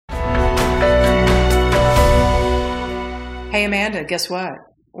Hey, Amanda, guess what?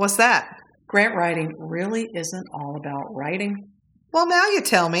 What's that? Grant writing really isn't all about writing. Well, now you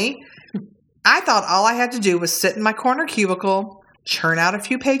tell me. I thought all I had to do was sit in my corner cubicle, churn out a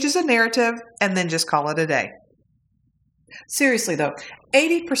few pages of narrative, and then just call it a day. Seriously, though,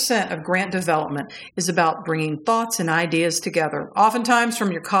 80% of grant development is about bringing thoughts and ideas together, oftentimes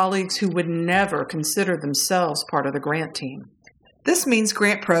from your colleagues who would never consider themselves part of the grant team. This means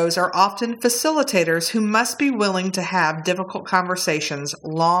grant pros are often facilitators who must be willing to have difficult conversations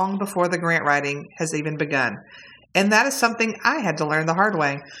long before the grant writing has even begun. And that is something I had to learn the hard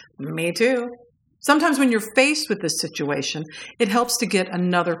way. Me too. Sometimes when you're faced with this situation, it helps to get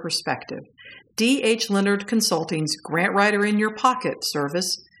another perspective. D.H. Leonard Consulting's Grant Writer in Your Pocket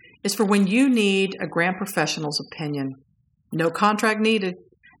service is for when you need a grant professional's opinion. No contract needed,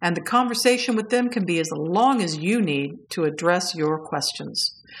 and the conversation with them can be as long as you need to address your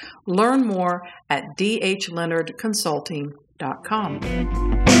questions. Learn more at dhleonardconsulting.com.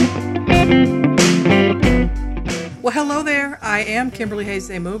 Well, hello there. I am Kimberly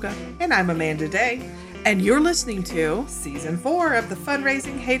Hayes-Zamuga. And I'm Amanda Day. And you're listening to Season 4 of the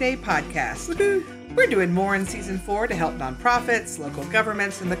Fundraising Heyday podcast. Woo-hoo. We're doing more in Season 4 to help nonprofits, local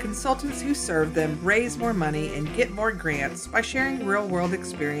governments, and the consultants who serve them raise more money and get more grants by sharing real-world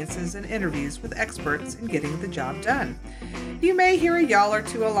experiences and interviews with experts in getting the job done. You may hear a y'all or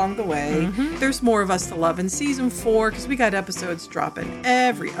two along the way. Mm-hmm. There's more of us to love in Season 4 because we got episodes dropping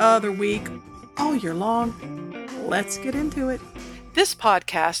every other week, all year long. Let's get into it. This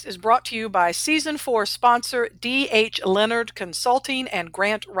podcast is brought to you by Season 4 sponsor D.H. Leonard Consulting and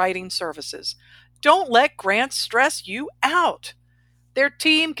Grant Writing Services. Don't let grants stress you out. Their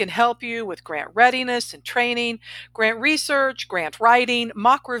team can help you with grant readiness and training, grant research, grant writing,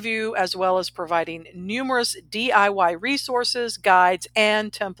 mock review, as well as providing numerous DIY resources, guides,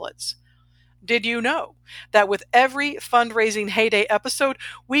 and templates. Did you know that with every Fundraising Heyday episode,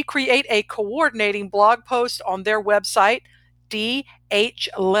 we create a coordinating blog post on their website,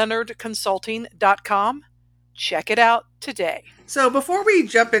 dhleonardconsulting.com? Check it out today. So before we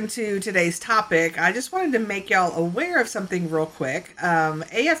jump into today's topic, I just wanted to make y'all aware of something real quick.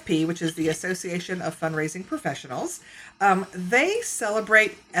 AFP, which is the Association of Fundraising Professionals, they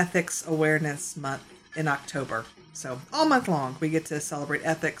celebrate Ethics Awareness Month in October. So all month long, we get to celebrate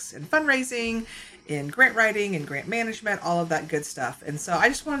ethics in fundraising, in grant writing, and grant management, all of that good stuff. And so I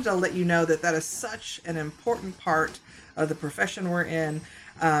just wanted to let you know that that is such an important part of the profession we're in.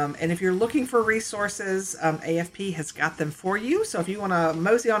 And if you're looking for resources, AFP has got them for you. So if you want to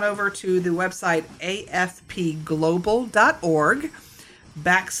mosey on over to the website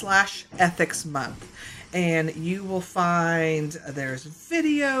afpglobal.org/ethics month. And you will find there's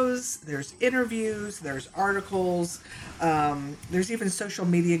videos, there's interviews, there's articles, there's even social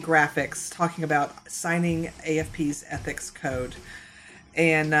media graphics talking about signing AFP's ethics code.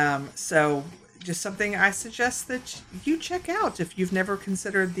 And so just something I suggest that you check out if you've never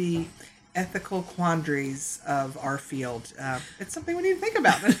considered the ethical quandaries of our field. It's something we need to think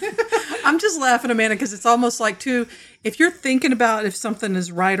about. I'm just laughing, Amanda, because it's almost like, too, if you're thinking about if something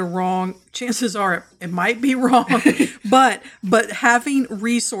is right or wrong, chances are it might be wrong. but having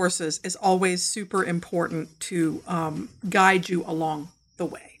resources is always super important to guide you along the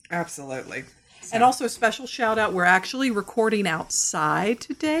way. Absolutely. So. And also a special shout out. We're actually recording outside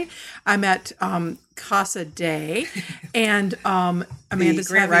today. I'm at Casa Day, and Amanda's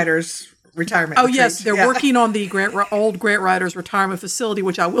the Grant Writers retirement. Oh, yes. They're working on the old Grant Writers retirement facility,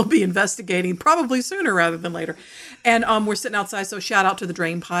 which I will be investigating probably sooner rather than later. And we're sitting outside, so shout out to the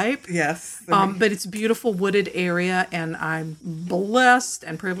drain pipe. Yes. But it's a beautiful wooded area, and I'm blessed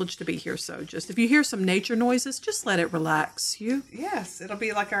and privileged to be here. So just if you hear some nature noises, just let it relax you. Yes. It'll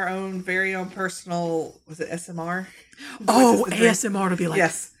be like our own very own personal, was it SMR? Oh, ASMR to be like,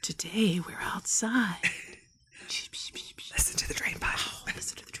 yes. Today we're outside. Listen to the drain pipe. Oh,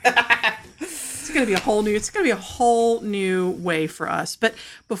 listen to the drain pipe. It's going to be a whole new way for us. But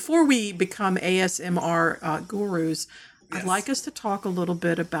before we become ASMR gurus, yes. I'd like us to talk a little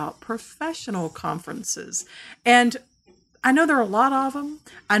bit about professional conferences. And I know there are a lot of them.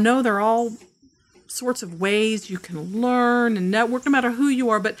 I know there are all sorts of ways you can learn and network, no matter who you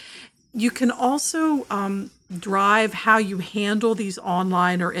are. But you can also drive how you handle these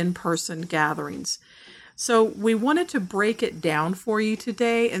online or in-person gatherings. So we wanted to break it down for you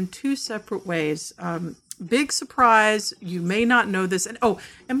today in two separate ways. Big surprise, you may not know this. And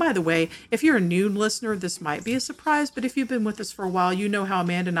by the way, if you're a new listener, this might be a surprise. But if you've been with us for a while, you know how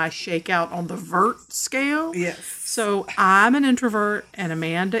Amanda and I shake out on the VERT scale. Yes. So I'm an introvert and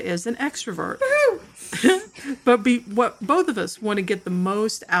Amanda is an extrovert. But what both of us want to get the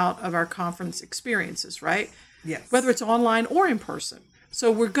most out of our conference experiences, right? Yes. whether it's online or in person.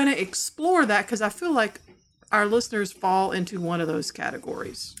 So we're going to explore that because I feel like our listeners fall into one of those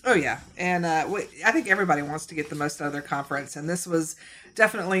categories. Oh, yeah. And I think everybody wants to get the most out of their conference. And this was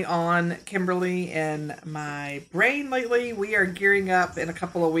definitely on Kimberly and my brain lately. We are gearing up in a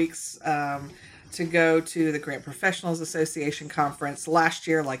couple of weeks to go to the Grant Professionals Association conference. Last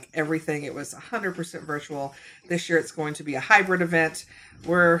year, like everything, it was 100% virtual. This year, it's going to be a hybrid event.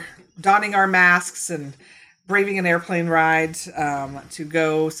 We're donning our masks and braving an airplane ride to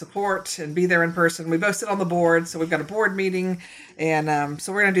go support and be there in person. We both sit on the board, so we've got a board meeting, and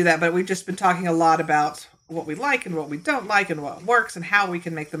so we're going to do that. But we've just been talking a lot about what we like and what we don't like and what works and how we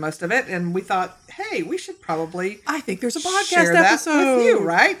can make the most of it. And we thought, hey, we should probably I think there's a podcast share that episode with you,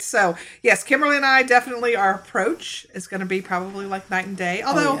 right? So yes, Kimberly and I definitely, our approach is going to be probably like night and day.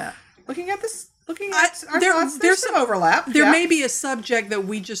 Although looking at our thoughts, there's some overlap. There may be a subject that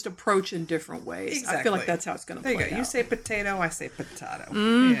we just approach in different ways. Exactly. I feel like that's how it's going to play out. You say potato, I say potato.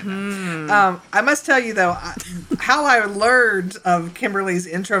 Mm-hmm. I must tell you, though, how I learned of Kimberly's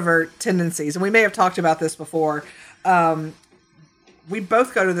introvert tendencies, and we may have talked about this before. We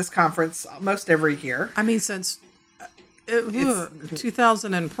both go to this conference almost every year. I mean, since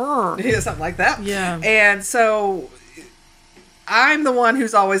 2004. Yeah, something like that. Yeah. And so I'm the one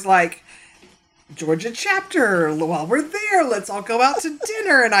who's always like, Georgia chapter, while we're there, let's all go out to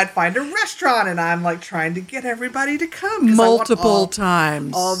dinner, and I'd find a restaurant, and I'm like trying to get everybody to come multiple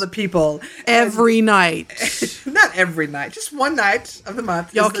times, all the people every night. Not every night, just one night of the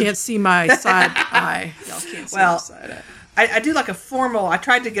month. Y'all can't see my side eye. Y'all can't see my side eye. I do like a formal. I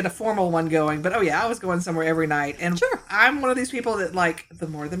tried to get a formal one going, but I was going somewhere every night. And sure. I'm one of these people that like the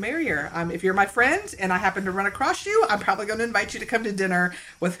more the merrier. If you're my friend and I happen to run across you, I'm probably going to invite you to come to dinner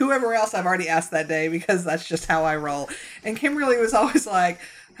with whoever else I've already asked that day, because that's just how I roll. And Kimberly was always like,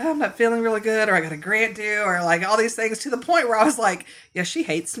 I'm not feeling really good, or I got a grant due, or like all these things, to the point where I was like, yeah, she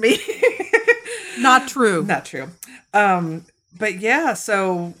hates me. Not true. Not true. But yeah,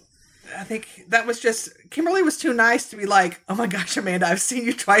 so I think that was just, Kimberly was too nice to be like, oh my gosh, Amanda, I've seen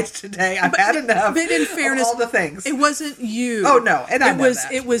you twice today. I've had enough. But in fairness, of all the things. It wasn't you. Oh no, and I know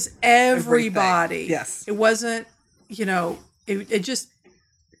that. It was everybody. Everything. Yes, it wasn't. It just.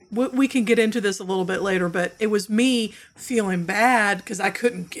 We can get into this a little bit later, but it was me feeling bad because I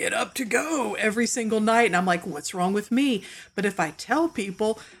couldn't get up to go every single night, and I'm like, what's wrong with me? But if I tell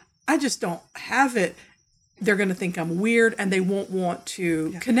people, I just don't have it, they're going to think I'm weird and they won't want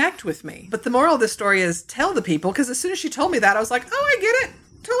to connect with me. But the moral of this story is tell the people, because as soon as she told me that, I was like, oh, I get it.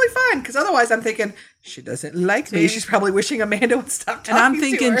 Totally fine. Because otherwise I'm thinking, she doesn't like me. She's probably wishing Amanda would stop talking to her. And I'm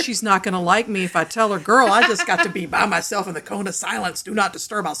thinking she's not going to like me if I tell her, girl, I just got to be by myself in the cone of silence. Do not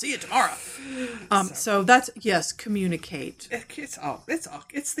disturb. I'll see you tomorrow. So that's, yes, communicate.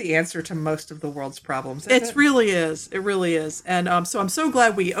 It's the answer to most of the world's problems. It really is. It really is. And so I'm so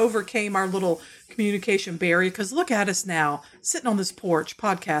glad we overcame our little communication barrier, because look at us now, sitting on this porch,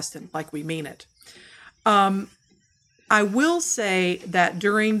 podcasting like we mean it. I will say that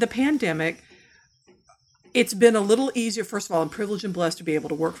during the pandemic, it's been a little easier. First of all, I'm privileged and blessed to be able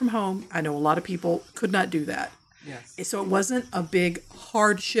to work from home. I know a lot of people could not do that. Yes. So it wasn't a big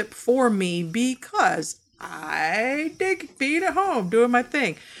hardship for me because I dig being at home doing my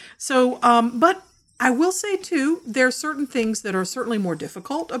thing. So, but I will say too, there are certain things that are certainly more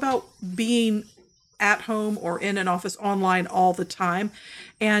difficult about being at home or in an office online all the time.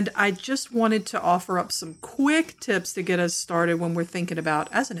 And I just wanted to offer up some quick tips to get us started when we're thinking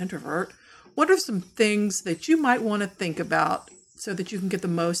about, as an introvert, what are some things that you might want to think about so that you can get the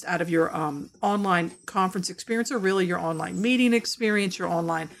most out of your online conference experience, or really your online meeting experience, your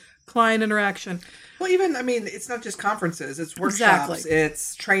online client interaction. Well, even, it's not just conferences, it's workshops,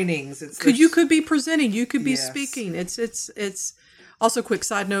 it's trainings. You could be presenting, you could be speaking. It's also, quick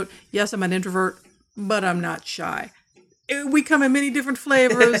side note, yes, I'm an introvert, but I'm not shy. We come in many different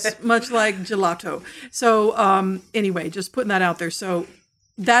flavors, much like gelato. So anyway, just putting that out there. So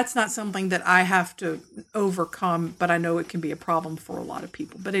that's not something that I have to overcome, but I know it can be a problem for a lot of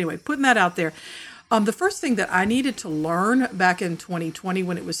people. But anyway, putting that out there. The first thing that I needed to learn back in 2020,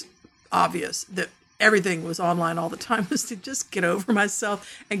 when it was obvious that everything was online all the time, was to just get over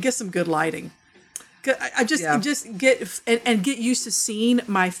myself and get some good lighting. I just get used to seeing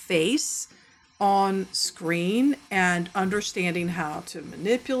my face on screen and understanding how to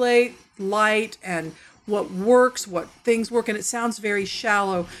manipulate light and what works, what things work. And it sounds very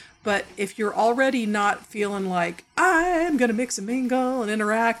shallow, but if you're already not feeling like I'm going to mix and mingle and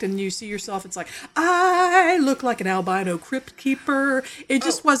interact, and you see yourself, it's like, I look like an albino crypt keeper. It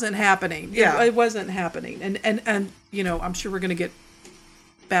just wasn't happening. Yeah. It wasn't happening. And I'm sure we're going to get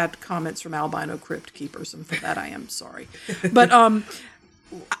bad comments from albino crypt keepers, and for that I am sorry. But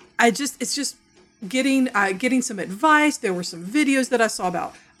it's just getting some advice. There were some videos that I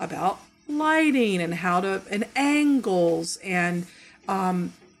saw about lighting and and angles and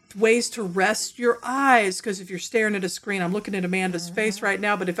ways to rest your eyes, because if you're staring at a screen, I'm looking at Amanda's face right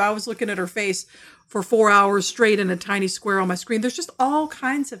now, but if I was looking at her face for 4 hours straight in a tiny square on my screen, there's just all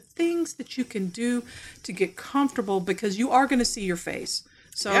kinds of things that you can do to get comfortable, because you are going to see your face.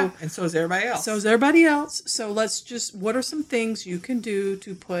 So yeah, and so is everybody else. So what are some things you can do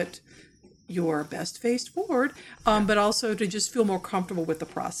to put your best face forward, but also to just feel more comfortable with the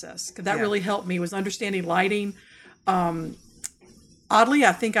process? Because that really helped me, was understanding lighting. Oddly,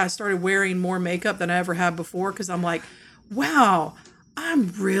 I think I started wearing more makeup than I ever have before, because I'm like, wow,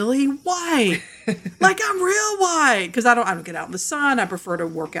 I'm really white. Like, I'm real white, because I don't get out in the sun. I prefer to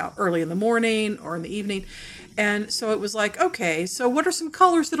work out early in the morning or in the evening. And so it was like, okay, so what are some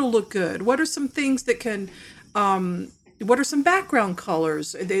colors that'll look good? What are some things that can, what are some background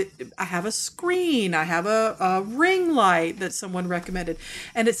colors? I have a screen. I have a ring light that someone recommended.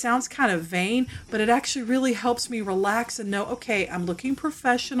 And it sounds kind of vain, but it actually really helps me relax and know, okay, I'm looking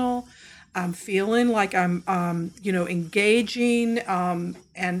professional. I'm feeling like I'm, engaging.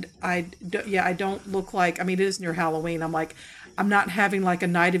 And I don't look like, I mean, it is near Halloween. I'm not having like a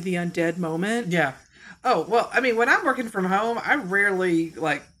Night of the Undead moment. Yeah. Oh, well, I mean, when I'm working from home, I rarely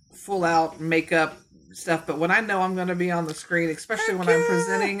like full out makeup stuff, but when I know I'm going to be on the screen, especially when I'm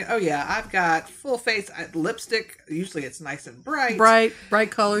presenting, I've got full face lipstick. Usually it's nice and bright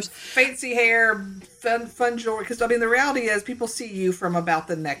colors, fancy hair, fun jewelry. Because I mean, the reality is people see you from about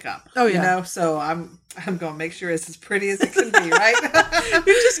the neck up. Oh yeah. You know, so I'm going to make sure it's as pretty as it can be, right?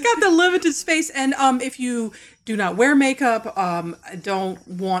 You just got the limited space, and if you do not wear makeup, don't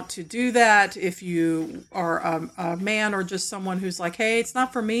want to do that. If you are a man or just someone who's like, hey, it's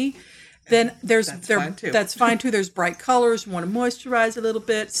not for me, then that's fine too. There's bright colors. You want to moisturize a little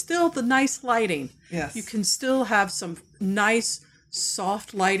bit. Still, the nice lighting. Yes. You can still have some nice,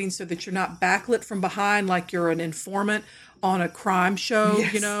 soft lighting so that you're not backlit from behind like you're an informant on a crime show,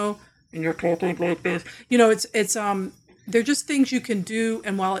 Yes. And you're talking like this. It's they're just things you can do,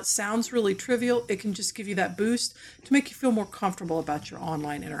 and while it sounds really trivial, it can just give you that boost to make you feel more comfortable about your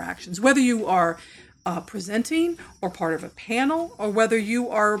online interactions. Whether you are presenting or part of a panel, or whether you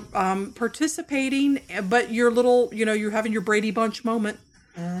are participating, but you're having your Brady Bunch moment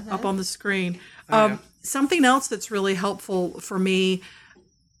up on the screen. Something else that's really helpful for me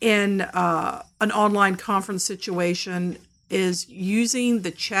in an online conference situation is using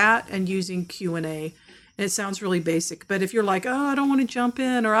the chat and using Q&A. And it sounds really basic, but if you're like, oh, I don't want to jump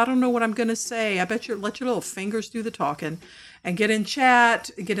in, or I don't know what I'm going to say, I bet let your little fingers do the talking and get in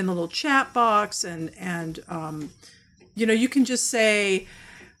the little chat box, and you can just say,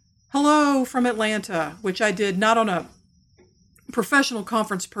 hello from Atlanta, which I did not on a professional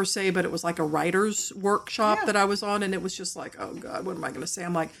conference per se, but it was like a writer's workshop that I was on, and it was just like, oh God, what am I going to say?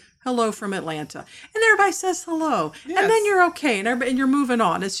 I'm like, hello from Atlanta. And everybody says hello. Yes. And then you're okay, and you're moving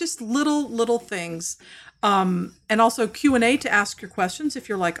on. It's just little things. And also Q&A to ask your questions. If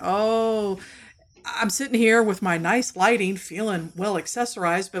you're like, oh, I'm sitting here with my nice lighting, feeling well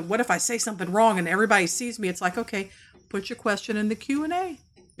accessorized, but what if I say something wrong and everybody sees me? It's like, okay, put your question in the Q&A.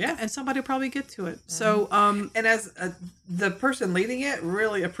 Yeah. And somebody will probably get to it. Mm-hmm. So, and as the person leading it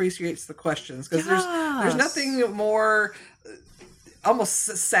really appreciates the questions, because there's nothing more almost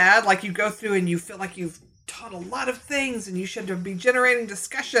sad, like you go through and you feel like you've taught a lot of things and you should be generating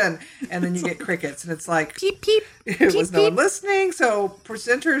discussion, and then you get crickets, and it's like, peep, peep, it was no one listening. So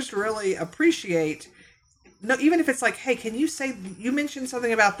presenters really appreciate, even if it's like, hey, you mentioned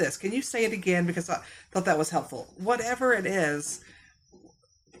something about this, can you say it again, because I thought that was helpful. Whatever it is,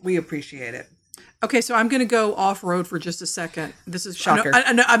 we appreciate it. Okay, so I'm going to go off-road for just a second. This is shocker.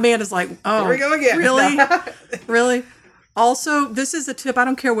 I know Amanda's like, oh, here we go again. Really? Really? Also, this is a tip. I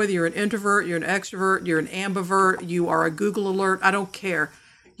don't care whether you're an introvert, you're an extrovert, you're an ambivert, you are a Google alert. I don't care.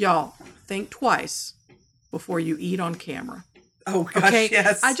 Y'all, think twice before you eat on camera. Oh, gosh, okay?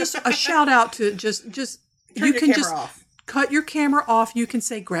 Yes. A shout out to just Turn you can just off. Cut your camera off. You can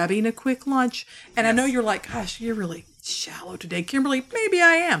say grabbing a quick lunch. And yes. I know you're like, gosh, you're really shallow today, Kimberly. Maybe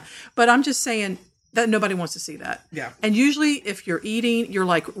I am. But I'm just saying that nobody wants to see that. Yeah. And usually if you're eating, you're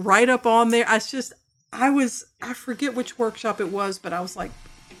like right up on there. I forget which workshop it was, but I was like,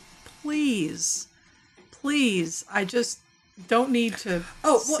 please, I just don't need to.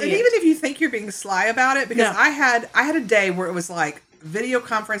 Oh, well, and even if you think you're being sly about it, because I had a day where it was like video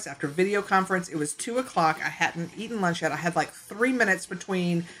conference after video conference. It was 2:00. I hadn't eaten lunch yet. I had like 3 minutes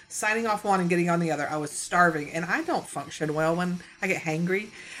between signing off one and getting on the other. I was starving, and I don't function well when I get hangry.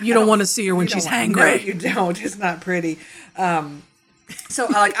 You don't want to see her when she's hangry. No, you don't. It's not pretty. So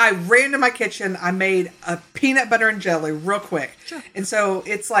I ran to my kitchen. I made a peanut butter and jelly real quick. Sure. And so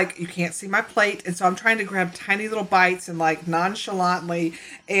it's like you can't see my plate, and so I'm trying to grab tiny little bites and like nonchalantly.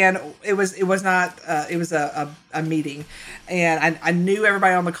 And it was not. It was a meeting, and I knew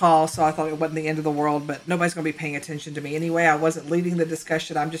everybody on the call, so I thought it wasn't the end of the world. But nobody's going to be paying attention to me anyway. I wasn't leading the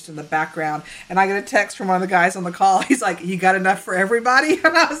discussion. I'm just in the background, and I get a text from one of the guys on the call. He's like, "You got enough for everybody?"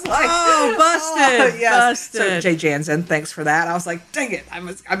 And I was like, "Oh, busted, yes." busted." So Jay Jansen, thanks for that. I was like, "Dang it,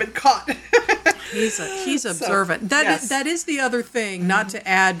 I've been caught." He's observant. So, yes. That is the other thing, not to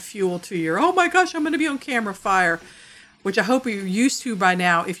add fuel to your, oh my gosh, I'm going to be on camera fire, which I hope you're used to by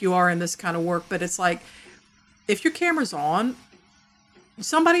now if you are in this kind of work. But it's like, if your camera's on,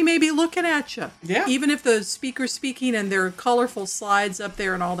 somebody may be looking at you. Yeah. Even if the speaker's speaking and there are colorful slides up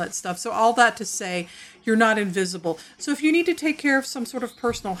there and all that stuff. So all that to say, you're not invisible. So if you need to take care of some sort of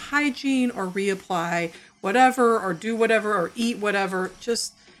personal hygiene or reapply whatever or do whatever or eat whatever,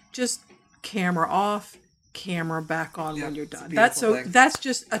 just camera off, camera back on when you're done. That's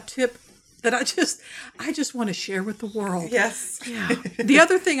just a tip that I just want to share with the world. Yes. Yeah. The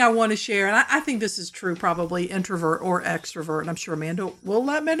other thing I want to share, and I think this is true, probably introvert or extrovert, and I'm sure Amanda will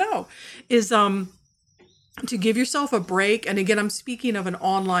let me know, is to give yourself a break. And again, I'm speaking of an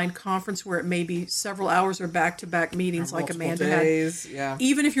online conference where it may be several hours or back-to-back meetings like Amanda days. had. Yeah.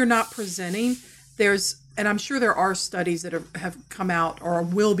 Even if you're not presenting, and I'm sure there are studies that have come out or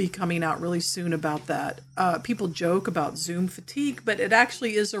will be coming out really soon about that. People joke about Zoom fatigue, but it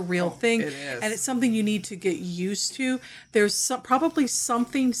actually is a real thing. It is. And it's something you need to get used to. There's probably some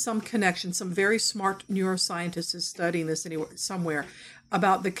connection. Some very smart neuroscientist is studying this somewhere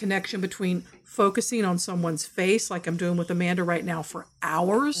about the connection between focusing on someone's face, like I'm doing with Amanda right now for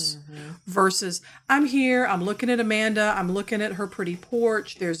hours, versus I'm here, I'm looking at Amanda, I'm looking at her pretty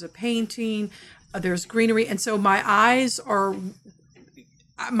porch, there's a painting, there's greenery, and so my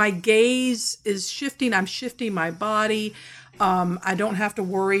gaze is shifting. I'm shifting my body. I don't have to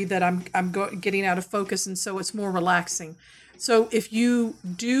worry that I'm getting out of focus, and so it's more relaxing. So if you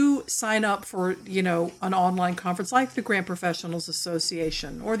do sign up for, an online conference like the Grant Professionals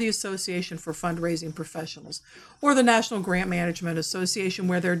Association or the Association for Fundraising Professionals or the National Grant Management Association,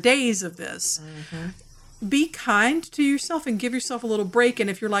 where there are days of this, be kind to yourself and give yourself a little break.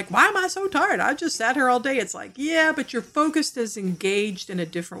 And if you're like, why am I so tired? I just sat here all day. It's like, yeah, but you're focused as engaged in a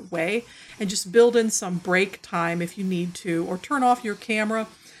different way, and just build in some break time if you need to, or turn off your camera,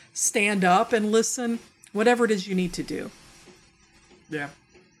 stand up and listen, whatever it is you need to do. Yeah.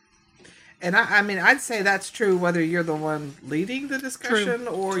 And I mean, I'd say that's true whether you're the one leading the discussion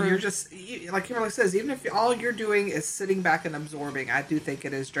or you're just, like Kimberly says, even if all you're doing is sitting back and absorbing, I do think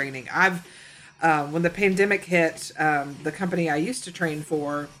it is draining. When the pandemic hit, the company I used to train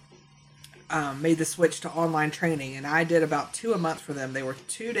for made the switch to online training, and I did about 2 a month for them. They were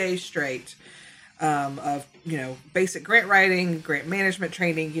 2 days straight of basic grant writing, grant management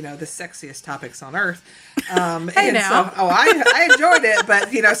training, the sexiest topics on earth. I enjoyed it, but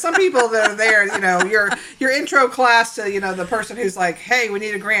some people that are there, your intro class to the person who's like, hey, we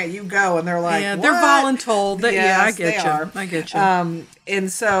need a grant, you go, and they're like, yeah, what? They're voluntold. Yes, I get you.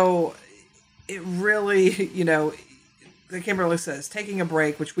 And so it really, the Kimberly says, taking a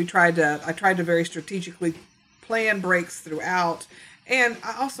break, which I tried to very strategically plan breaks throughout. And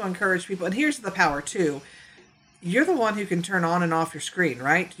I also encourage people, and here's the power too. You're the one who can turn on and off your screen,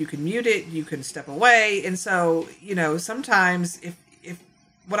 right? You can mute it, you can step away. And so, sometimes if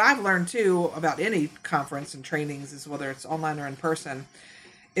what I've learned too about any conference and trainings is whether it's online or in person,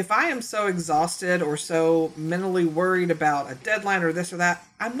 if I am so exhausted or so mentally worried about a deadline or this or that,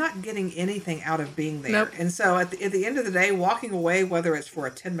 I'm not getting anything out of being there. Nope. And so at the end of the day, walking away, whether it's for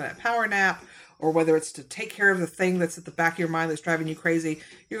a 10-minute power nap or whether it's to take care of the thing that's at the back of your mind that's driving you crazy,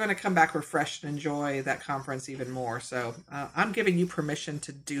 you're going to come back refreshed and enjoy that conference even more. So I'm giving you permission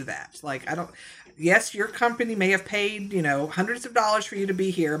to do that. Yes, your company may have paid, hundreds of dollars for you to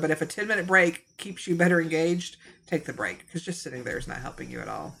be here, but if a 10-minute break keeps you better engaged, take the break, because just sitting there is not helping you at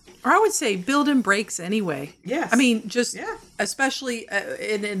all. Or I would say build in breaks anyway. Yes. I mean, especially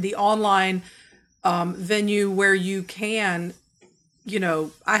in the online venue where you can,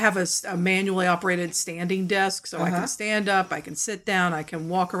 I have a manually operated standing desk, so I can stand up, I can sit down, I can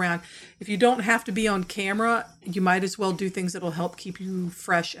walk around. If you don't have to be on camera, you might as well do things that will help keep you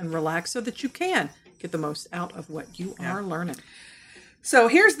fresh and relaxed so that you can get the most out of what you are learning. So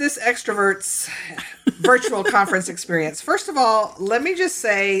here's this extrovert's virtual conference experience. First of all, let me just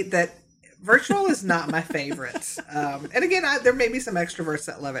say that virtual is not my favorite. And again, there may be some extroverts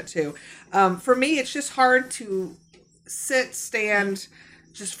that love it too. For me, it's just hard to stand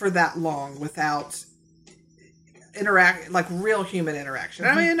just for that long without real human interaction.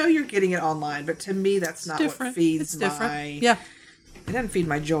 I mean, I know you're getting it online, but to me, that's not what feeds it doesn't feed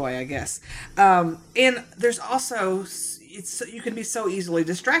my joy, I guess. And there's also, you can be so easily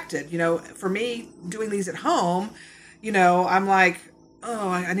distracted. For me, doing these at home, I'm like, oh,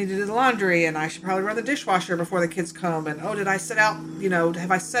 I need to do the laundry, and I should probably run the dishwasher before the kids come. And did I set out,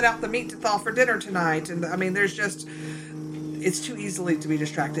 have I set out the meat to thaw for dinner tonight? And I mean, it's too easily to be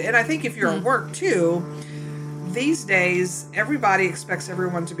distracted. And I think if you're at work too, these days, everybody expects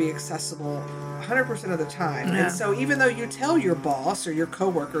everyone to be accessible 100% of the time. Yeah. And so even though you tell your boss or your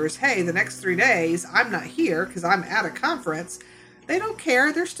coworkers, hey, the next 3 days, I'm not here because I'm at a conference, they don't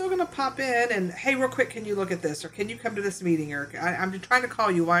care. They're still going to pop in and, hey, real quick, can you look at this? Or can you come to this meeting? Or I'm trying to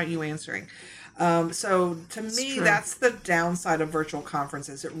call you. Why aren't you answering? So to me, that's the downside of virtual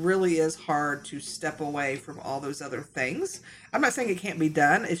conferences. It really is hard to step away from all those other things. I'm not saying it can't be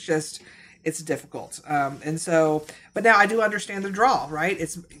done. It's just, it's difficult. But now I do understand the draw, right?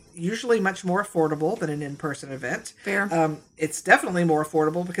 It's usually much more affordable than an in-person event. Fair. It's definitely more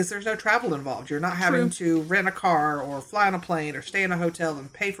affordable because there's no travel involved. You're not having to rent a car or fly on a plane or stay in a hotel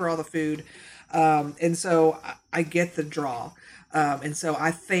and pay for all the food. And so I get the draw. And so I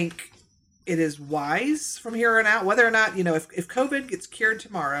think it is wise from here on out, whether or not, if COVID gets cured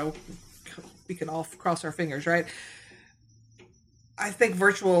tomorrow, we can all cross our fingers, right? I think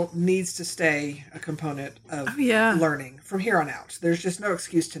virtual needs to stay a component of learning from here on out. There's just no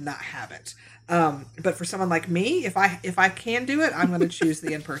excuse to not have it. But for someone like me, if I can do it, I'm going to choose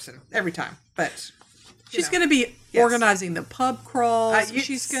the in-person every time. But she's going to be organizing the pub crawls.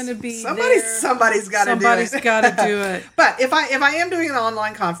 She's going to be somebody's got to do it. Somebody's got to do it. But if I am doing an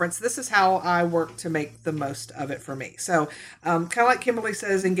online conference, this is how I work to make the most of it for me. So kind of like Kimberly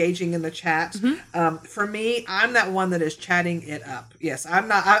says, engaging in the chat. Mm-hmm. For me, I'm that one that is chatting it up. Yes, I'm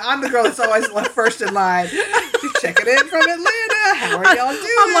the girl that's always left first in line. Checking in from Atlanta. How are y'all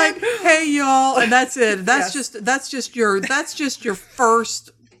doing? I'm like, hey y'all, and that's it. That's just your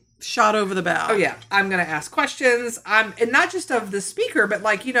first shot over the bow. Oh yeah, I'm going to ask questions. And not just of the speaker, but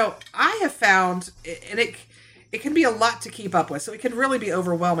I have found, and it can be a lot to keep up with, so it can really be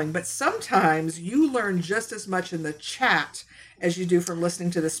overwhelming. But sometimes you learn just as much in the chat as you do from listening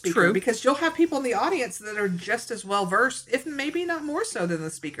to the speaker, because you'll have people in the audience that are just as well versed, if maybe not more so than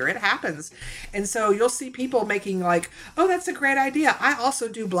the speaker. It happens. And so you'll see people making like, oh, that's a great idea. I also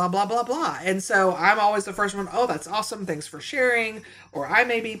do blah, blah, blah, blah. And so I'm always the first one, oh, that's awesome. Thanks for sharing. Or I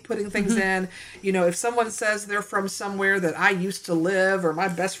may be putting things in. If someone says they're from somewhere that I used to live, or my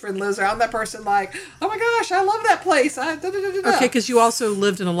best friend lives around, that person like, oh my gosh, I love that place. Okay, because you also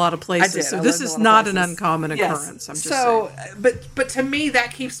lived in a lot of places. I did. So this is not an uncommon occurrence. I'm just saying. But to me,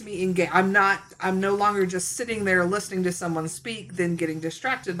 that keeps me engaged. I'm no longer just sitting there listening to someone speak, then getting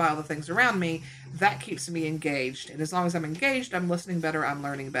distracted by all the things around me. That keeps me engaged. And as long as I'm engaged, I'm listening better, I'm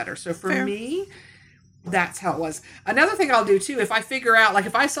learning better. So for me, that's how it was. Another thing I'll do too, if I figure out, like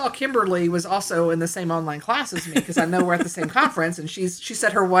if I saw Kimberly was also in the same online class as me, because I know we're at the same conference, and she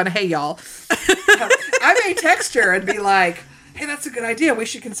said her one, hey y'all, I may text her and be like, hey, that's a good idea. We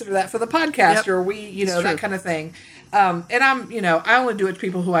should consider that for the podcast, or that kind of thing. And I only do it to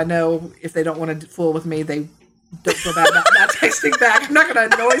people who I know. If they don't want to fool with me, they don't feel bad about not texting back. I'm not going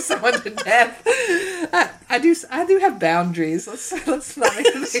to annoy someone to death. I do have boundaries. Let's not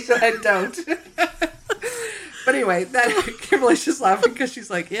make them think that I don't. But anyway, Kimberly's just laughing because she's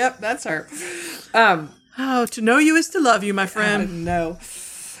like, yep, that's her. To know you is to love you, my friend. No.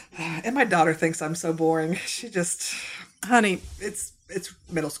 And my daughter thinks I'm so boring. She just... Honey, it's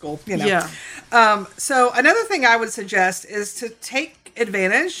middle school, Yeah. So another thing I would suggest is to take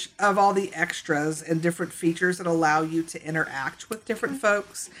advantage of all the extras and different features that allow you to interact with different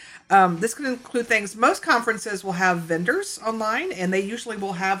folks. This can include things. Most conferences will have vendors online, and they usually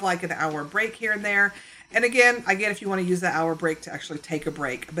will have like an hour break here and there. And again, I get if you want to use that hour break to actually take a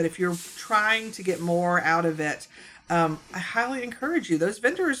break. But if you're trying to get more out of it, I highly encourage you. Those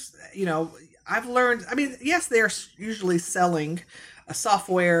vendors, I've learned, yes, they're usually selling a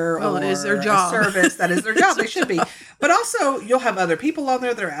software or it is their job. A service. That is their job. They should be. But also, you'll have other people on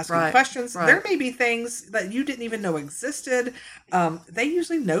there that are asking questions. Right. There may be things that you didn't even know existed. They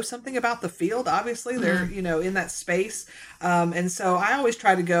usually know something about the field. Obviously, they're, in that space. And so I always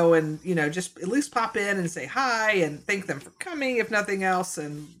try to go and, just at least pop in and say hi and thank them for coming, if nothing else,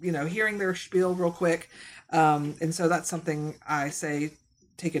 and, hearing their spiel real quick. And so that's something I say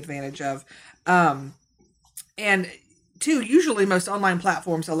take advantage of. And two, usually most online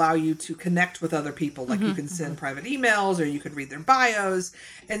platforms allow you to connect with other people. Like you can send private emails or you could read their bios.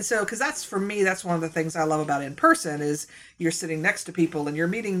 And so, because that's, for me, that's one of the things I love about in person is you're sitting next to people and you're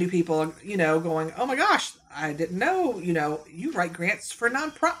meeting new people, going, oh my gosh, I didn't know, you write grants for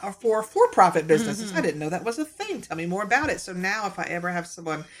for-profit businesses. I didn't know that was a thing. Tell me more about it. So now if I ever have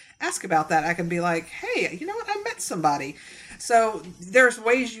someone ask about that, I can be like, hey, you know what? I met somebody. So there's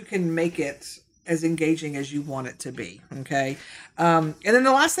ways you can make it as engaging as you want it to be. Okay. And then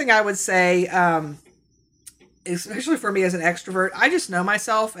the last thing I would say, especially for me as an extrovert, I just know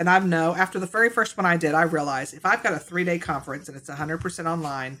myself, and after the very first one I did, I realized if I've got a 3-day conference and it's 100%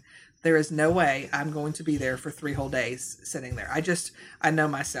 online, there is no way I'm going to be there for 3 whole days sitting there. I know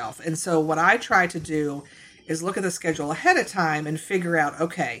myself. And so what I try to do is look at the schedule ahead of time and figure out,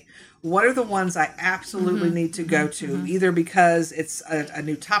 okay, what are the ones I absolutely need to go to, either because it's a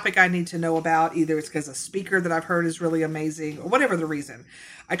new topic I need to know about, either it's because a speaker that I've heard is really amazing, or whatever the reason.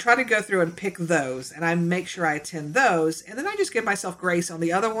 I try to go through and pick those, and I make sure I attend those, and then I just give myself grace on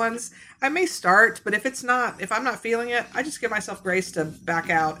the other ones. I may start, but if I'm not feeling it, I just give myself grace to back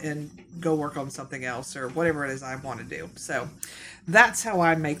out and go work on something else or whatever it is I want to do. So that's how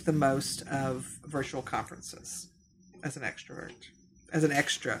I make the most of virtual conferences as an extrovert. As an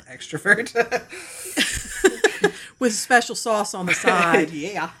extrovert. With special sauce on the side.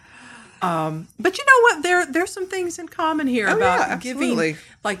 Yeah. But you know what? There's some things in common here about absolutely. Giving,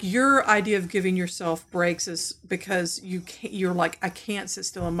 like your idea of giving yourself breaks is because you're like, I can't sit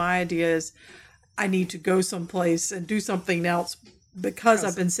still. And my idea is I need to go someplace and do something else because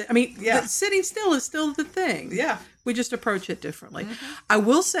I've been sitting. I mean, sitting still is still the thing. Yeah. We just approach it differently. I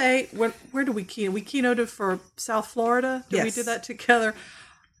will say, where do we keynote? We keynoted for South Florida. We do that together?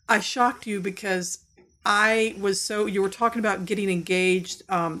 I shocked you because you were talking about getting engaged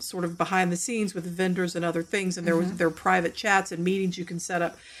sort of behind the scenes with vendors and other things. And there were private chats and meetings you can set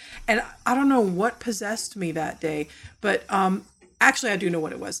up. And I don't know what possessed me that day, but actually I do know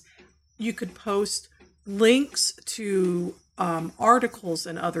what it was. You could post links to articles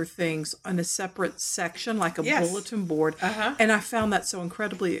and other things on a separate section, like a bulletin board. And I found that so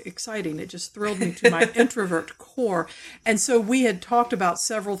incredibly exciting. It just thrilled me to my introvert core. And so we had talked about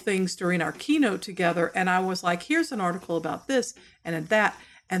several things during our keynote together. And I was like, here's an article about this and that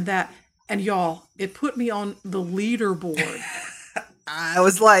and that. And y'all, it put me on the leaderboard. I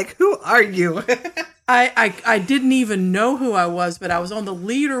was like, who are you? I didn't even know who I was, but I was on the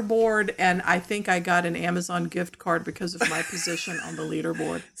leaderboard, and I think I got an Amazon gift card because of my position on the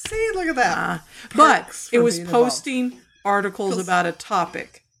leaderboard. See, look at that. But it was posting articles about a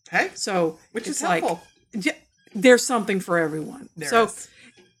topic. Okay. So which is helpful. There's something for everyone.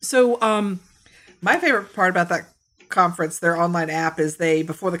 So my favorite part about that conference, their online app, is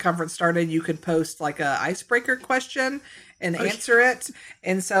before the conference started, you could post like a icebreaker question and answer it.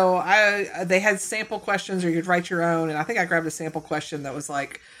 And so they had sample questions, or you could write your own. And I think I grabbed a sample question that was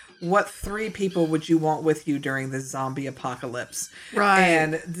like, what 3 people would you want with you during this zombie apocalypse? Right.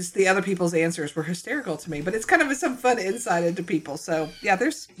 And the other people's answers were hysterical to me, but it's kind of some fun insight into people. So yeah,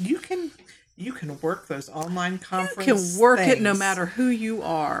 you can work those online conferences. You can work it no matter who you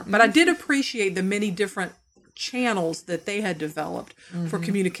are. But I did appreciate the many different channels that they had developed for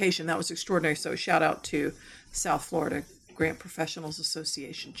communication. That was extraordinary. So shout out to South Florida Grant Professionals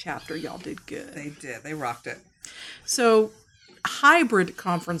Association chapter. Y'all did good. They did. They rocked it. So hybrid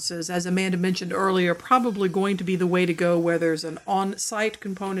conferences, as Amanda mentioned earlier, probably going to be the way to go, where there's an on-site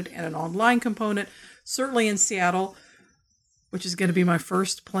component and an online component. Certainly in Seattle, which is going to be my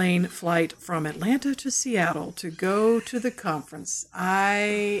first plane flight from Atlanta to Seattle to go to the conference.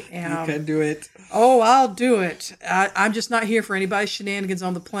 You can do it. Oh, I'll do it. I'm just not here for anybody's shenanigans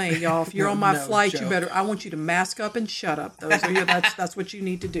on the plane, y'all. If you're on my flight, joke. I want you to mask up and shut up. That's what you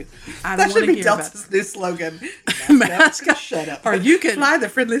need to do. I don't want to hear about it. That should be Delta's new slogan. Mask up, shut up. Or you can fly the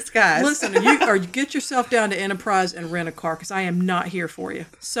friendly skies. Listen, or get yourself down to Enterprise and rent a car, because I am not here for you.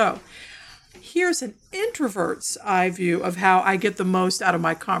 So here's an introvert's eye view of how I get the most out of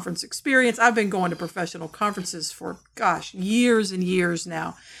my conference experience. I've been going to professional conferences for, years and years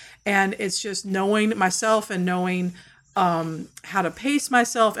now. And it's just knowing myself and knowing how to pace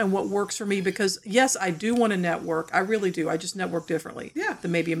myself and what works for me. Because, yes, I do want to network. I really do. I just network differently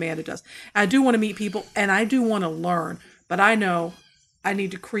than maybe Amanda does. I do want to meet people, and I do want to learn. But I know I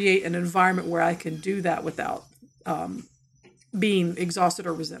need to create an environment where I can do that without being exhausted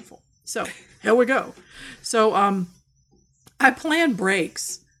or resentful. So here we go. So I plan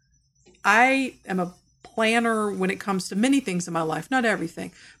breaks. I am a planner when it comes to many things in my life, not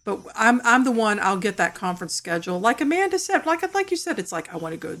everything, but I'm the one. I'll get that conference schedule, like Amanda said, like you said, it's like I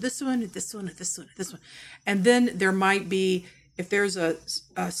want to go this one, this one, this one, this one, and then there might be, if there's a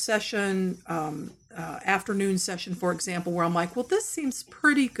session, afternoon session, for example, where I'm like, well, this seems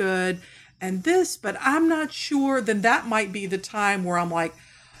pretty good, and this, but I'm not sure. Then that might be the time where I'm like,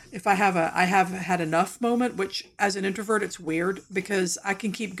 if I have had enough moment, which as an introvert, it's weird because I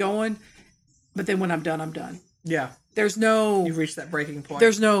can keep going, but then when I'm done, I'm done. Yeah. You've reached that breaking point.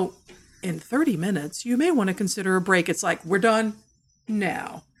 There's no, in 30 minutes, you may want to consider a break. It's like, we're done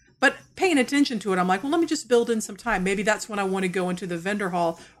now. But paying attention to it, I'm like, well, let me just build in some time. Maybe that's when I want to go into the vendor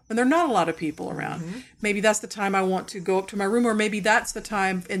hall when there are not a lot of people around. Mm-hmm. Maybe that's the time I want to go up to my room, or maybe that's the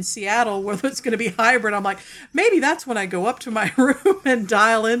time in Seattle where it's going to be hybrid. I'm like, maybe that's when I go up to my room and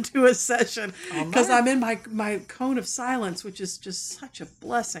dial into a session because I'm in my cone of silence, which is just such a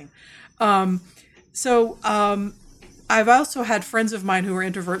blessing. I've also had friends of mine who are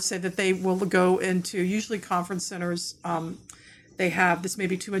introverts say that they will go into usually conference centers. They have, this may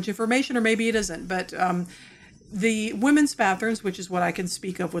be too much information or maybe it isn't, but the women's bathrooms, which is what I can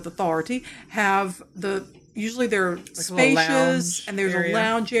speak of with authority, have usually they're like spacious and there's a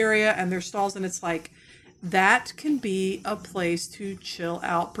lounge area and there's stalls, and it's like, that can be a place to chill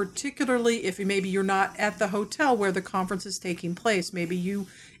out, particularly if maybe you're not at the hotel where the conference is taking place. Maybe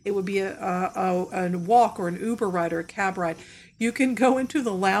it would be a walk or an Uber ride or a cab ride. You can go into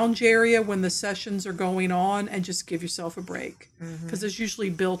the lounge area when the sessions are going on and just give yourself a break, because there's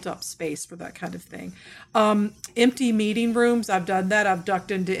usually built up space for that kind of thing. Empty meeting rooms, I've done that. I've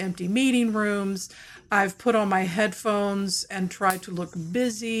ducked into empty meeting rooms. I've put on my headphones and tried to look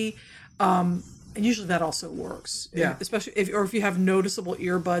busy. And usually that also works. Yeah. Especially if you have noticeable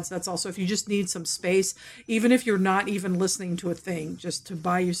earbuds, that's also, if you just need some space, even if you're not even listening to a thing, just to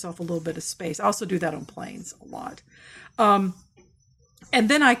buy yourself a little bit of space. I also do that on planes a lot. And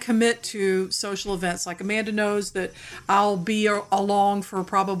then I commit to social events. Like Amanda knows that I'll be along for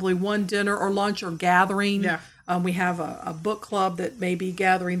probably one dinner or lunch or gathering. Yeah. We have a book club that may be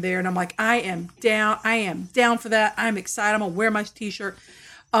gathering there. And I'm like, I am down for that. I'm excited. I'm going to wear my t-shirt.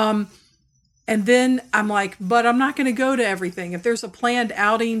 And then I'm like, but I'm not going to go to everything. If there's a planned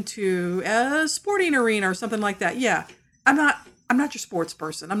outing to a sporting arena or something like that, yeah, I'm not your sports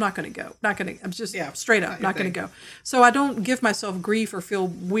person. I'm not going to go. I'm just straight up not going to go. So I don't give myself grief or feel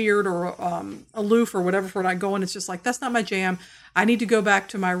weird or aloof or whatever for not going. It's just like, that's not my jam. I need to go back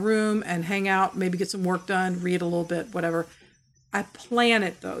to my room and hang out, maybe get some work done, read a little bit, whatever. I plan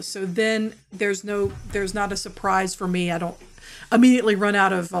it though. So then there's not a surprise for me. I don't immediately run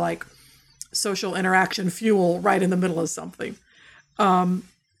out of like social interaction fuel right in the middle of something.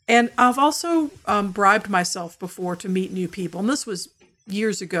 And I've also bribed myself before to meet new people. And this was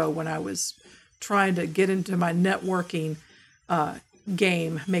years ago when I was trying to get into my networking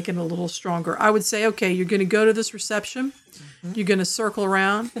game, making it a little stronger. I would say, okay, you're going to go to this reception. Mm-hmm. You're going to circle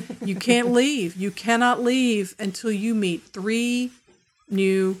around. You can't leave. You cannot leave until you meet 3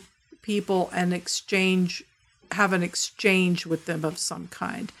 new people and have an exchange with them of some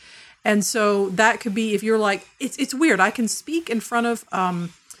kind. And so that could be, if you're like, it's weird. I can speak in front of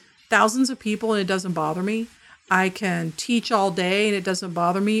thousands of people and it doesn't bother me. I can teach all day and it doesn't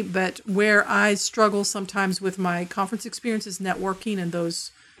bother me. But where I struggle sometimes with my conference experience is networking and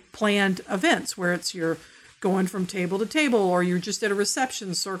those planned events where you're going from table to table or you're just at a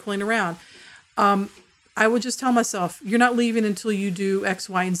reception circling around. I would just tell myself, you're not leaving until you do X,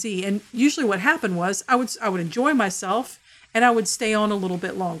 Y, and Z. And usually what happened was I would enjoy myself and I would stay on a little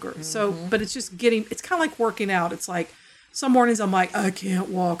bit longer. Mm-hmm. So, but it's just it's kind of like working out. It's like some mornings I'm like, I can't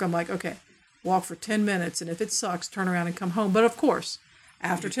walk. I'm like, okay, walk for 10 minutes. And if it sucks, turn around and come home. But of course,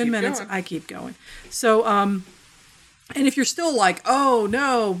 after 10 minutes, going. I keep going. So, and if you're still like, oh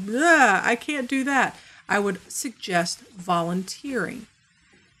no, I can't do that, I would suggest volunteering.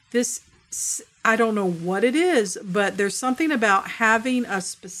 I don't know what it is, but there's something about having a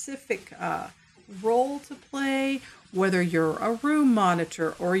specific role to play, whether you're a room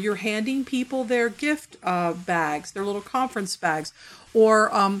monitor or you're handing people their gift bags, their little conference bags, or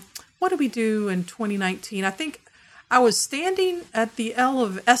what did we do in 2019? I think I was standing at the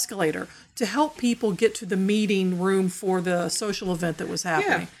escalator to help people get to the meeting room for the social event that was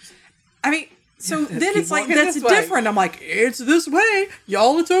happening. Yeah. I mean, so then it's like, that's different. I'm like, it's this way,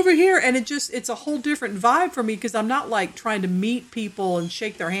 y'all, it's over here. And it's a whole different vibe for me because I'm not like trying to meet people and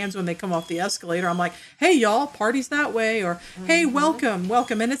shake their hands when they come off the escalator. I'm like, hey, y'all, party's that way. Or, hey, welcome.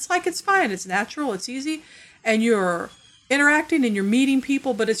 And it's like, it's fine. It's natural. It's easy. And you're interacting and you're meeting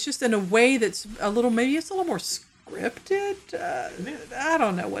people, but it's just in a way that's maybe it's a little more scripted. I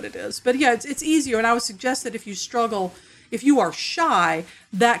don't know what it is, but yeah, it's easier. And I would suggest that if you struggle, if you are shy,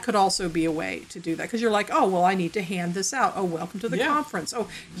 that could also be a way to do that, because you're like, oh well, I need to hand this out. Oh, welcome to the conference. Oh,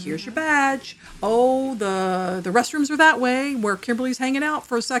 here's your badge. Oh, the restrooms are that way where Kimberly's hanging out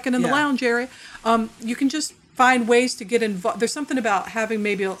for a second in the lounge area. You can just find ways to get involved. There's something about having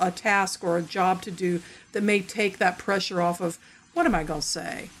maybe a task or a job to do that may take that pressure off of, what am I going to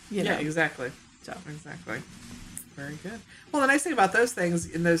say? You know? Yeah, exactly. So. Exactly. Very good. Well, the nice thing about those things,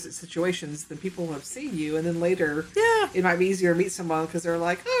 in those situations, the people have seen you, and then later, it might be easier to meet someone because they're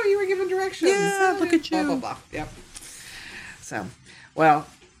like, oh, you were given directions. Yeah, look at you. Blah, blah, blah. Yep. So, well,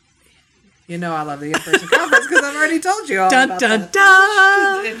 you know I love the in-person conference because I've already told you all dun, about dun, that.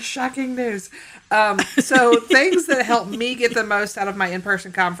 dun. And shocking news. So things that help me get the most out of my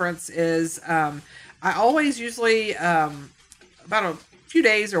in-person conference is I always usually, about a few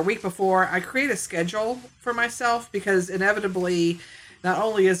days or a week before, I create a schedule for myself, because inevitably, not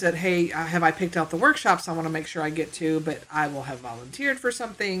only is it, hey, have I picked out the workshops I want to make sure I get to, but I will have volunteered for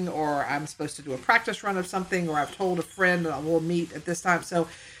something, or I'm supposed to do a practice run of something, or I've told a friend that we'll meet at this time. So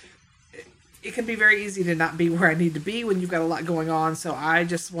it can be very easy to not be where I need to be when you've got a lot going on. So I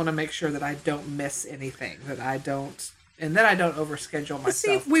just want to make sure that I don't miss anything, that I don't overschedule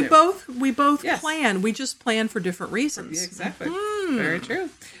myself. See, we both Yes. plan. We just plan for different reasons. Yeah, exactly. Very true.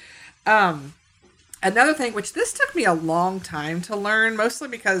 Another thing, which this took me a long time to learn, mostly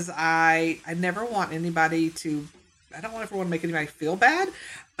because I never want anybody to, I don't ever want to make anybody feel bad.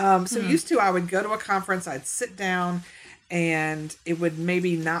 So used to, I would go to a conference, I'd sit down, and it would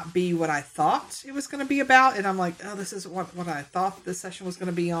maybe not be what I thought it was going to be about. And I'm like, oh, this is what I thought this session was going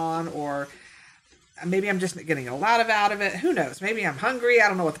to be on, or maybe I'm just getting a lot out of it. Who knows? Maybe I'm hungry. I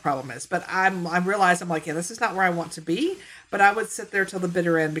don't know what the problem is, but I realized I'm like, yeah, this is not where I want to be. But I would sit there till the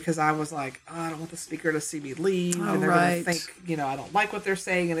bitter end, because I was like, oh, I don't want the speaker to see me leave, and they're going to think, I don't like what they're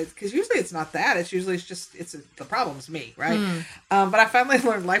saying. And it's because usually it's not that. It's usually the problem's me, right? But I finally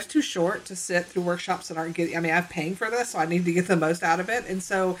learned life's too short to sit through workshops that aren't getting. I mean, I'm paying for this, so I need to get the most out of it. And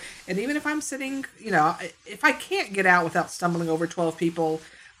so, and even if I'm sitting, if I can't get out without stumbling over 12 people,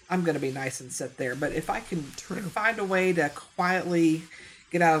 I'm going to be nice and sit there. But if I can find a way to quietly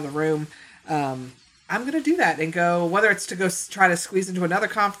get out of the room, I'm going to do that and go, whether it's to go try to squeeze into another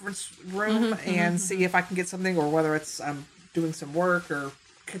conference room and see if I can get something, or whether it's I'm doing some work or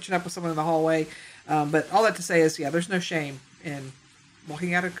catching up with someone in the hallway. But all that to say is, there's no shame in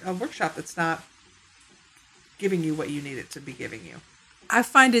walking out a workshop that's not giving you what you need it to be giving you. I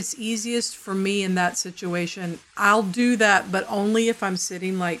find it's easiest for me in that situation. I'll do that, but only if I'm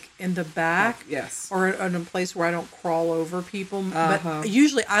sitting like in the back, or in a place where I don't crawl over people. But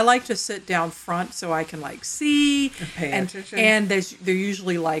usually, I like to sit down front so I can like see and pay attention. And they're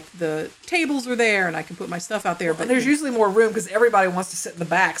usually like the tables are there, and I can put my stuff out there. But there's usually more room because everybody wants to sit in the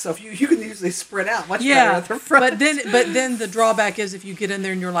back. So if you can usually spread out much better at the front. But then the drawback is if you get in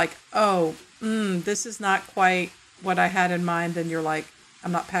there and you're like, oh, this is not quite what I had in mind. Then you're like,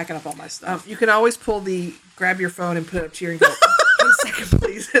 I'm not packing up all my stuff. You can always grab your phone and put it up to your and go, 1 second,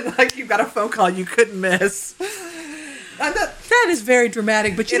 please. And like you've got a phone call you couldn't miss. That is very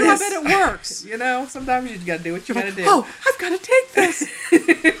dramatic, but I bet it works. Sometimes you got to do what you got to do. Oh, I've got to take this.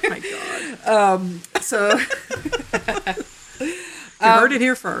 My God. So you heard it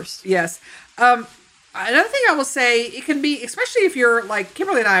here first. Yes. Another thing I will say, it can be, especially if you're like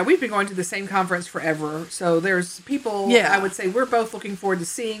Kimberly and I, we've been going to the same conference forever. So there's people I would say we're both looking forward to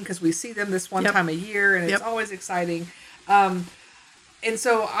seeing, because we see them this one time a year, and it's always exciting. And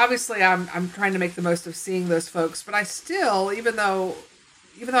so obviously I'm trying to make the most of seeing those folks, but I still, even though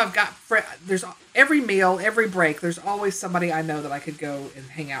I've got there's every meal, every break, there's always somebody I know that I could go and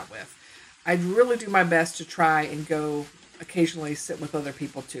hang out with. I'd really do my best to try and go occasionally sit with other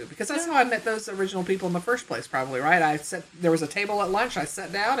people too, because that's how I met those original people in the first place, probably, right? There was a table at lunch, I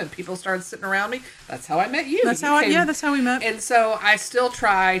sat down and people started sitting around me. That's how I met you. That's how we met. And so I still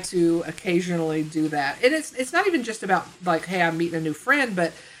try to occasionally do that. And it's not even just about like, hey, I'm meeting a new friend,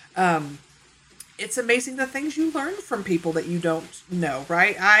 but it's amazing the things you learn from people that you don't know,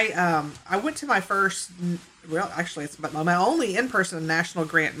 right? I went to my first, it's my only in-person National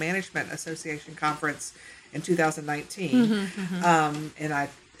Grant Management Association conference in 2019. And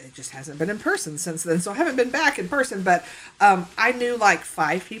it just hasn't been in person since then. So I haven't been back in person, but I knew like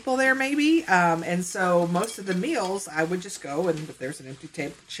 5 people there maybe. And so most of the meals I would just go, and if there's an empty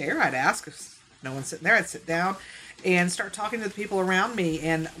chair, I'd ask. If no one's sitting there, I'd sit down and start talking to the people around me.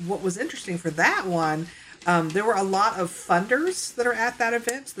 And what was interesting for that one, there were a lot of funders that are at that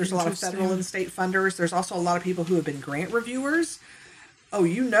event. There's a lot of federal and state funders. There's also a lot of people who have been grant reviewers.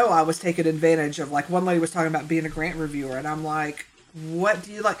 oh, I was taking advantage of, like, one lady was talking about being a grant reviewer, and I'm like, what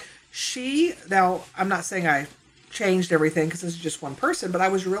do you like? Now, I'm not saying I changed everything because this is just one person, but I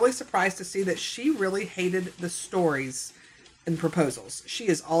was really surprised to see that she really hated the stories and proposals. She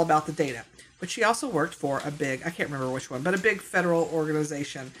is all about the data. But she also worked for I can't remember which one, but a big federal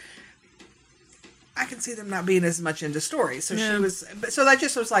organization. I can see them not being as much into stories. So so that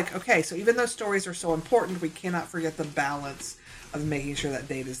just was like, okay, so even though stories are so important, we cannot forget the balance of making sure that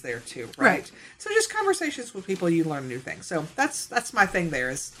data is there too, right? So just conversations with people, you learn new things. So that's my thing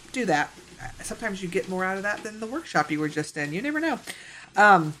there, is do that. Sometimes you get more out of that than the workshop you were just in. You never know.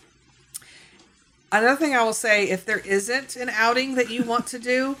 Another thing I will say, if there isn't an outing that you want to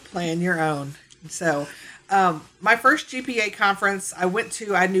do, plan your own. So my first GPA conference I went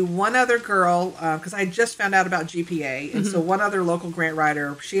to, I knew one other girl, because I just found out about GPA. And so one other local grant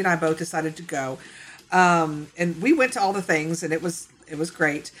writer, she and I both decided to go. And we went to all the things, and it was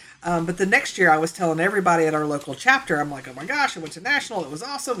great. But the next year I was telling everybody at our local chapter, I'm like, oh my gosh, I went to national. It was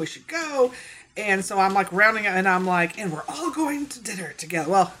awesome. We should go. And so I'm like rounding up, and I'm like, and we're all going to dinner together.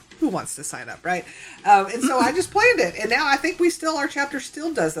 Well, who wants to sign up, right? And so I just planned it. And now I think our chapter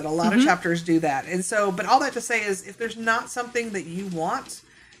still does that. A lot of chapters do that. And so, but all that to say is, if there's not something that you want,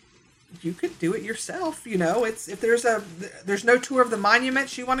 you could do it yourself. If there's no tour of the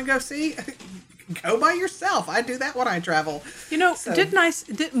monuments you want to go see, go by yourself. I do that when I travel.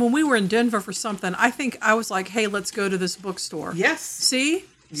 When we were in Denver for something, I think I was like, hey, let's go to this bookstore. Yes. See?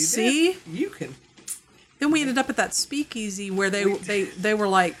 You can. Then we ended up at that speakeasy where they were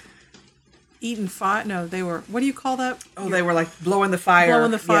like eating fire. No, they were, what do you call that? Oh, they were like blowing the fire. Blowing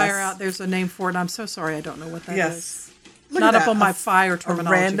the fire out. There's a name for it. I'm so sorry. I don't know what that is. Look Not at up that. on my fire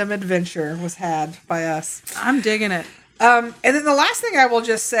terminology. A random adventure was had by us. I'm digging it. And then the last thing I will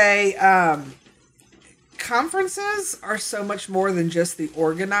just say, conferences are so much more than just the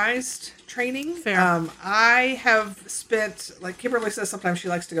organized training. Fair. I have spent, like Kimberly says, sometimes she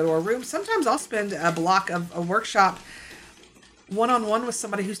likes to go to a room. Sometimes I'll spend a block of a workshop one-on-one with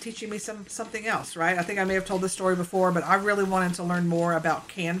somebody who's teaching me something else, right? I think I may have told this story before, but I really wanted to learn more about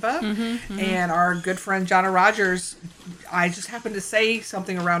Canva. And our good friend Jonna Rogers, I just happened to say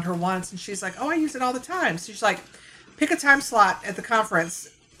something around her once, and she's like, oh, I use it all the time. So she's like, pick a time slot at the conference.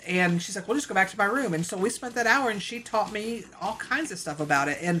 And she's like, we'll just go back to my room. And so we spent that hour, and she taught me all kinds of stuff about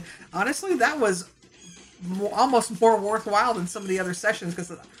it. And honestly, that was almost more worthwhile than some of the other sessions,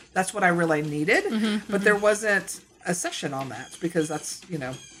 because that's what I really needed. But there wasn't a session on that, because that's,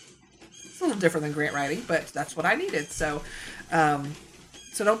 it's a little different than grant writing, but that's what I needed. So,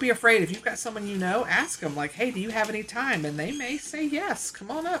 so don't be afraid. If you've got someone ask them, like, hey, do you have any time? And they may say yes.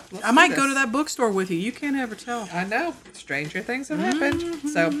 Come on up. I might go to that bookstore with you. You can't ever tell. I know. Stranger things have happened.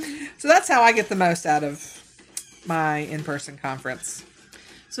 So that's how I get the most out of my in-person conference.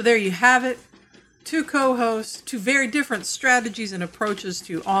 So there you have it. 2 co-hosts, 2 very different strategies and approaches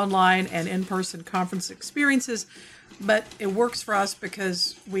to online and in-person conference experiences. But it works for us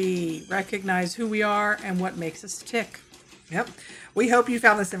because we recognize who we are and what makes us tick. Yep. We hope you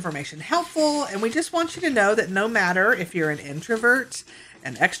found this information helpful, and we just want you to know that no matter if you're an introvert,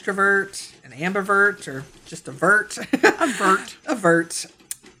 an extrovert, an ambivert, or just a vert, a vert,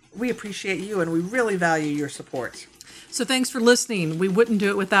 we appreciate you, and we really value your support. So thanks for listening. We wouldn't do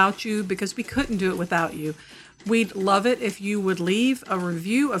it without you, because we couldn't do it without you. We'd love it if you would leave a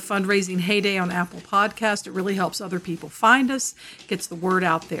review of Fundraising Heyday on Apple Podcast. It really helps other people find us, gets the word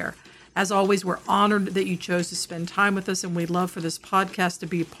out there. As always, we're honored that you chose to spend time with us, and we'd love for this podcast to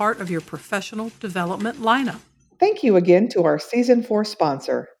be a part of your professional development lineup. Thank you again to our Season 4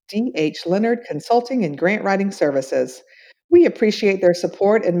 sponsor, D.H. Leonard Consulting and Grant Writing Services. We appreciate their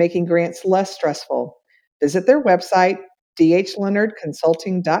support in making grants less stressful. Visit their website,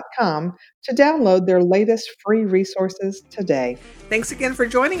 dhleonardconsulting.com, to download their latest free resources today. Thanks again for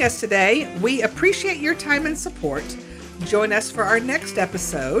joining us today. We appreciate your time and support. Join us for our next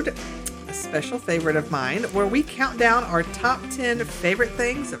episode, a special favorite of mine, where we count down our top 10 favorite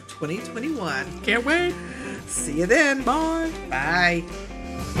things of 2021. Can't wait. See you then. Bye. Bye.